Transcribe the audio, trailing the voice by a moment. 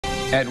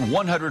At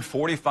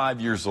 145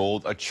 years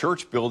old, a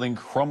church building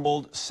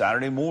crumbled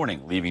Saturday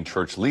morning, leaving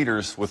church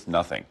leaders with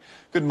nothing.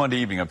 Good Monday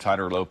evening. I'm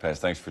Tyler Lopez.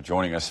 Thanks for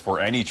joining us. For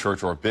any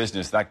church or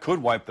business, that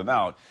could wipe them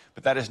out,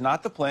 but that is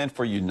not the plan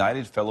for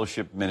United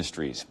Fellowship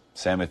Ministries.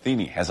 Sam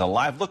Matheny has a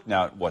live look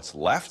now at what's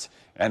left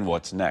and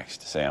what's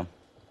next. Sam?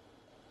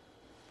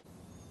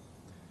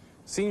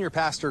 Senior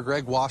Pastor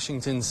Greg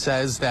Washington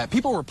says that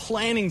people were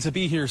planning to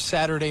be here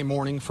Saturday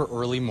morning for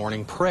early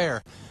morning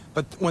prayer.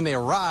 But when they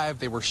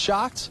arrived, they were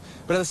shocked,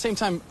 but at the same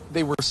time,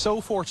 they were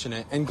so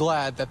fortunate and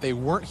glad that they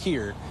weren't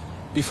here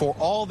before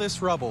all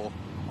this rubble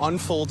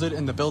unfolded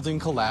and the building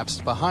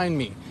collapsed behind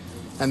me.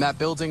 And that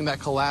building that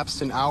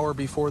collapsed an hour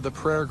before the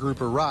prayer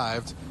group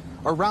arrived,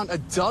 around a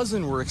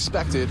dozen were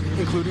expected,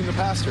 including the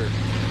pastor.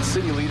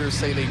 City leaders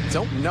say they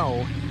don't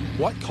know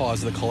what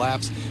caused the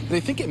collapse, but they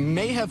think it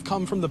may have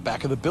come from the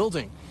back of the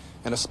building.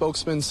 And a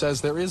spokesman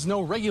says there is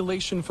no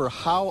regulation for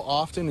how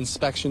often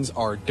inspections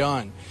are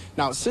done.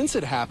 Now, since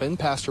it happened,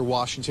 Pastor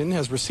Washington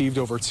has received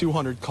over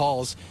 200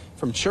 calls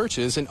from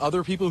churches and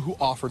other people who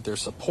offered their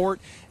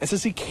support, and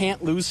says he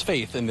can't lose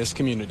faith in this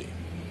community.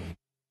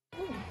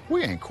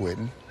 We ain't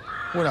quitting.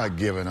 We're not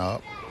giving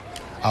up.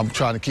 I'm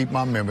trying to keep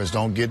my members,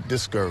 don't get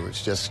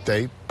discouraged. Just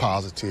stay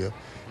positive,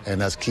 and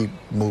let's keep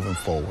moving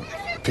forward.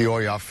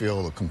 Peoria, I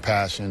feel the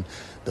compassion,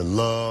 the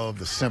love,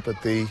 the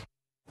sympathy.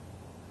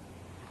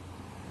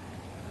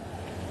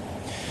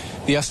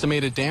 The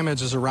estimated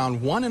damage is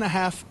around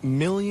 $1.5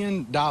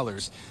 million.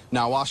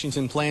 Now,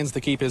 Washington plans to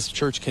keep his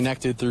church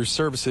connected through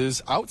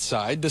services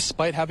outside,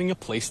 despite having a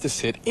place to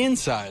sit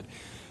inside.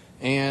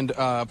 And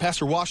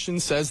Pastor Washington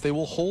says they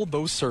will hold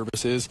those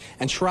services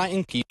and try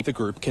and keep the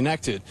group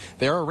connected.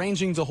 They are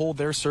arranging to hold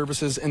their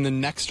services in the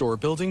next door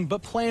building,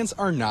 but plans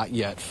are not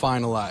yet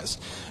finalized.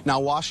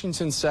 Now,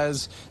 Washington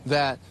says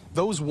that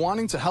those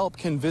wanting to help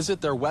can visit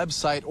their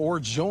website or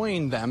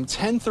join them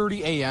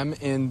 10:30 a.m.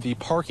 in the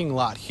parking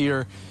lot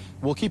here.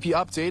 We'll keep you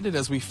updated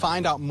as we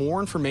find out more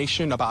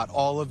information about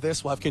all of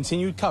this. We'll have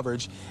continued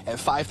coverage at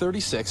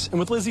 5:36 and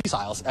with Lizzie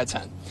Siles at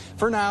 10.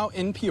 For now,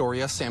 in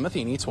Peoria, Sam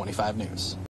Matheny, 25 News.